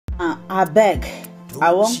I beg,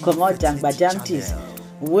 I won't comot jangbajantis.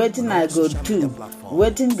 Wetin I go do?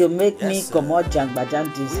 Wetin go make me comot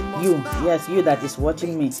jangbajantis? You, yes, you that is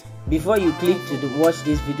watching me. Before you click to watch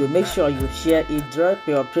this video, make sure you share it. Drop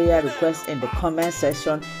your prayer request in the comment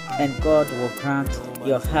section, and God will grant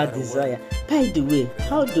your heart desire. By the way,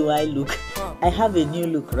 how do I look? I have a new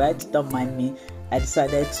look, right? Don't mind me. I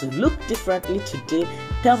decided to look differently today.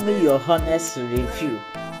 Tell me your honest review.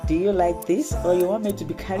 Do you like this, or you want me to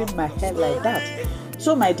be carrying my hair like that?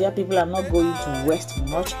 So my dear people, I'm not going to waste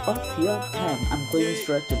much of your time. I'm going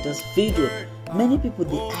straight to this video. Many people,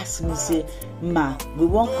 they ask me, say, ma, we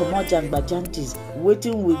won't come out jangbajantis.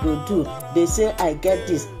 Waiting we go do. They say I get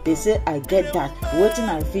this, they say I get that. Waiting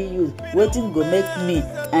I feel you, waiting go make me.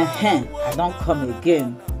 I don't come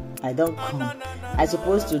again. I don't come. I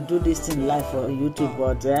supposed to do this thing live for YouTube,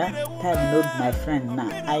 but time not my friend now.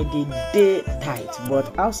 I did day tight,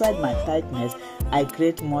 but outside my tightness, I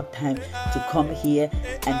create more time to come here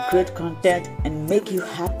and create content and make you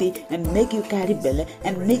happy and make you carry belly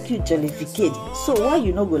and make you jollificate. So why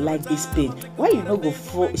you no go like this page? Why you no go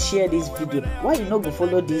share this video? Why you no go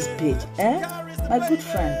follow this page? My good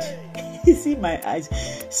friend. You see my eyes.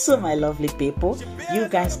 So my lovely people, you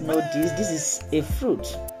guys know this. This is a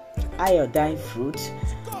fruit. Iodine fruit.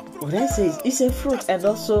 What I say is it's a fruit and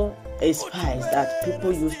also a spice that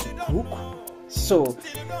people use to cook. So,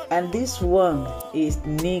 and this one is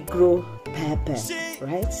Negro pepper,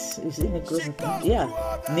 right? You see Negro pepper? Yeah,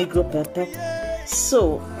 Negro pepper.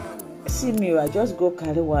 So, see me, I just go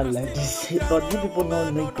carry one like this. But you people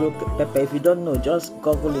know Negro pepper. If you don't know, just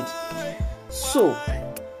Google it. So,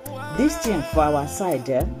 this thing for our side,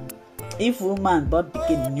 if woman but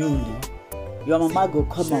begin newly, your mama go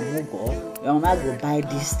come on Mugo, your mama go buy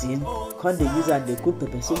this thing, come they use and they cook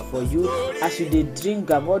pepper soup for you. As you they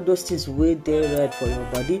drink all those things way they red for your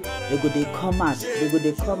body, they come out,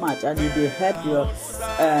 and they help your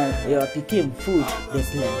pikin food, they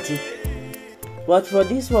plenty. But for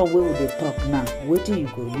this one, we will they talk now. What do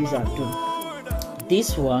you go use and do?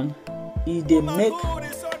 This one is they make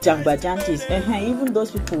jangbajantis. Even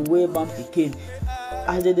those people way born pikin,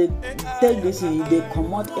 as they take this, they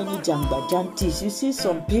come out any jangbajantis. You see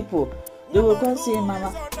some people, they will come say,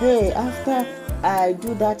 mama, hey, after I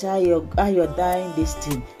do that iodine this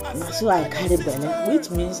thing, so I carry belly, which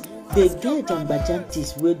means they get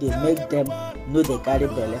jangbajantis where they make them know they carry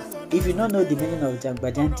belly. If you don't know the meaning of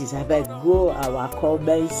jangbajantis, I better go our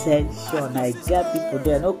comment section. I get people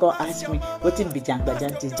there, no go ask me what it be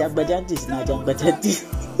jangbajantis. Jangbajantis na jangbajantis.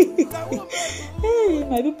 Hey,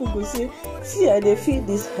 my people go say, see, I dey feel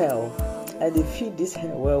this hell. I dey feel this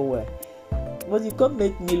hell well. But you can't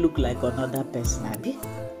make me look like another person, Abby.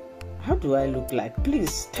 How do I look like?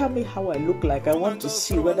 Please tell me how I look like. I want to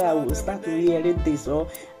see whether I will start wearing this or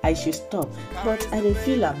I should stop. But I dey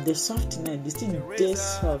feel I'm the softness. This thing dey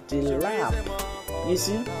soft, the lap. You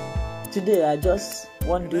see, today I just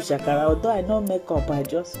want to do shakara. Although I know makeup, I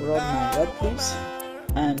just rub my red lips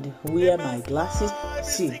and wear my glasses.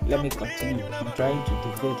 See, let me continue. I'm trying to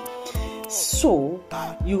defend. So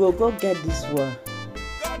you will go get this one.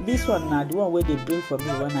 This one now, the one where they bring for me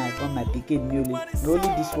when I got my pikin newly. Only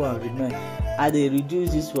this one remain. I they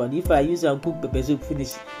reduce this one. If I use and cook pepper soup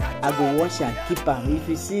finish, I go wash and keep them. If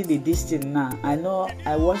you see the distance now, I know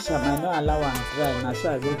I wash them. I know allow them dry now,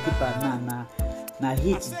 so I go keep them now. Now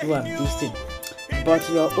heat do them this thing. But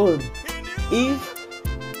your own,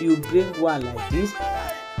 if you bring one like this,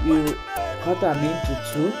 you cut them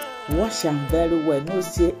into two. Wash them very well. No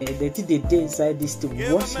say the thing they dey inside this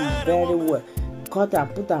thing. Wash them very well. Cut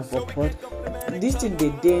and put them for pot. This thing they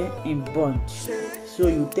dey in bunch. So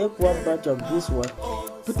you take one bunch of this one,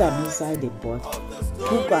 put them inside the pot,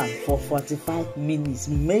 cook them for 45 minutes.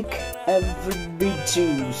 Make every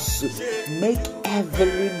juice, make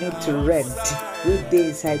every nutrient wey dey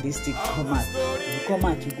inside this thing come out. You come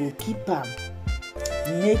out, you go keep them.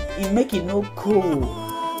 Make it no cold.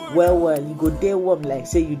 Well, you go dey warm like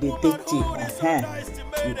say you dey take tea.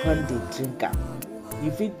 You can't dey drink them. You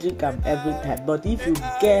fit drink them every time. But if you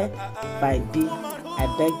get by B,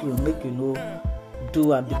 I beg you, make you know do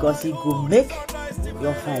them, because it go make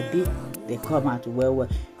your 5B they come out well.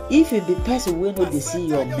 If you be person wey no dey see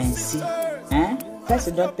your mense,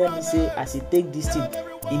 person don't tell me say as you take this thing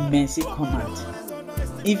in mense come out.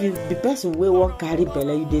 If you be person wey won't carry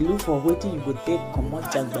belly, you dey look for waiting you go take comot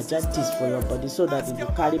jangbajantis for your body so that you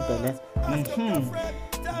go carry belly.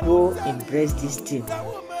 Go embrace this thing.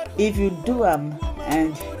 If you do and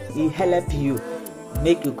it help you,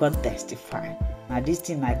 make you come testify. Now this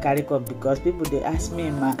thing I carry up because people they ask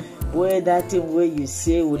me, ma, where that thing where you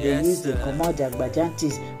say would they use the comot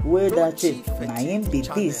jagbajantis, where that thing na him be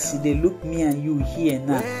this, they look me and you here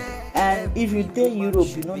now. And if you dey Europe,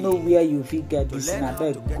 you don't know where you fit get this, and I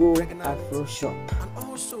beg go Afro shop.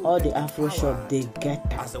 All the Afro shop they get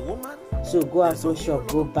that. So go Afro shop,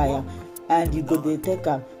 go buy am, and you go they take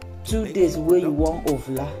am 2 days where you want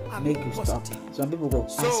ovula, make you stop. Some people go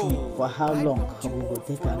ask me for how long we go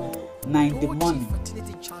take am. 9 in the morning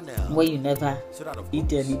when you never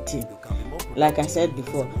eat anything. Like I said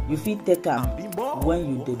before, you fit take am when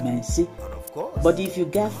you dey mense. But if you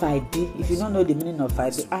get 5B, if you don't know the meaning of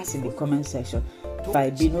 5B, ask in the comment section.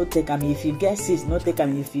 5B, no take am. If you get 6, no take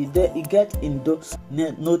am. If you get Indo,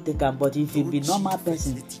 no take am. But if you be normal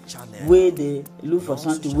person, where they look for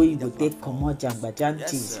something where you go take comot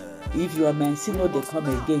jagbajantis. If your mense no they come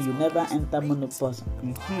again, you never enter menopause.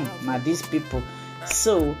 Now these people.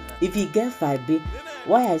 So if you get 5B,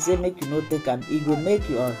 why I say make you no take am, it will make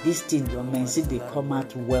your this thing, your mense they come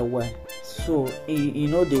out well. So you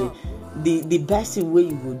know the best thing way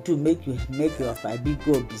you will do make your 5B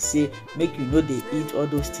go be say make you know they eat all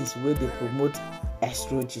those things where they promote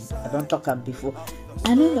estrogen. I don't talk am before.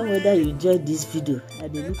 I don't know whether you enjoyed this video. I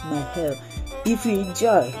dey look my hair. If you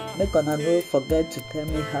enjoy, make una no forget to tell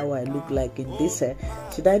me how I look like in this hair.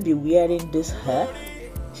 Should I be wearing this hair?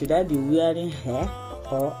 Should I be wearing hair,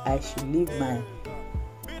 or I should leave my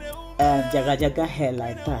jaga hair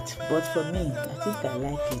like that? But for me, I think I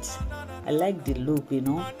like it. I like the look, you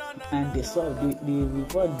know, and the sort of the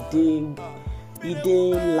reward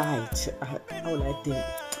day light. How will I tell?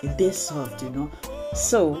 It day soft, you know.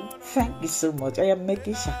 So thank you so much. I am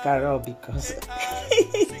making shakara because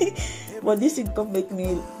but this thing can make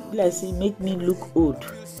me, let's see, make me look old.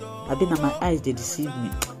 I think my eyes they deceive me.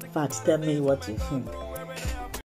 In fact, tell me what you think.